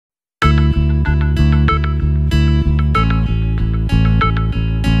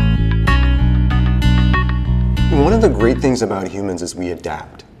One of the great things about humans is we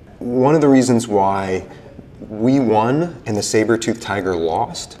adapt. One of the reasons why we won and the saber-toothed tiger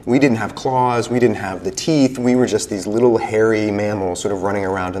lost, we didn't have claws, we didn't have the teeth, we were just these little hairy mammals sort of running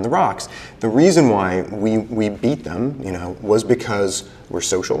around in the rocks. The reason why we beat them, was because we're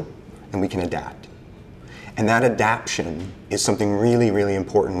social and we can adapt. And that adaptation is something really, really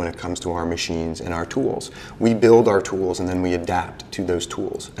important when it comes to our machines and our tools. We build our tools and then we adapt to those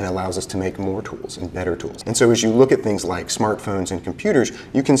tools, and it allows us to make more tools and better tools. And so as you look at things like smartphones and computers,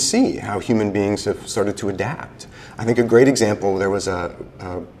 you can see how human beings have started to adapt. I think a great example, there was a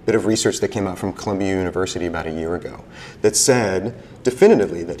bit of research that came out from Columbia University about a year ago that said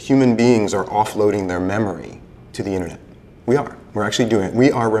definitively that human beings are offloading their memory to the internet. We are. We're actually doing it.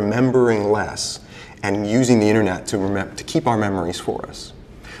 We are remembering less and using the internet to keep our memories for us.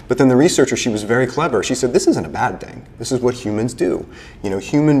 But then the researcher, she was very clever. She said, this isn't a bad thing. This is what humans do.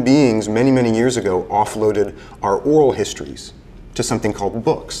 Human beings many, many years ago offloaded our oral histories to something called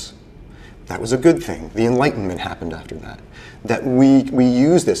books. That was a good thing. The Enlightenment happened after that. That we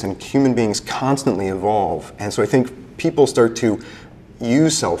use this, and human beings constantly evolve. And so I think people start to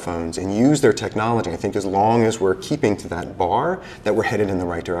use cell phones and use their technology. I think as long as we're keeping to that bar, that we're headed in the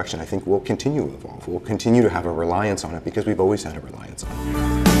right direction. I think we'll continue to evolve. We'll continue to have a reliance on it because we've always had a reliance on it.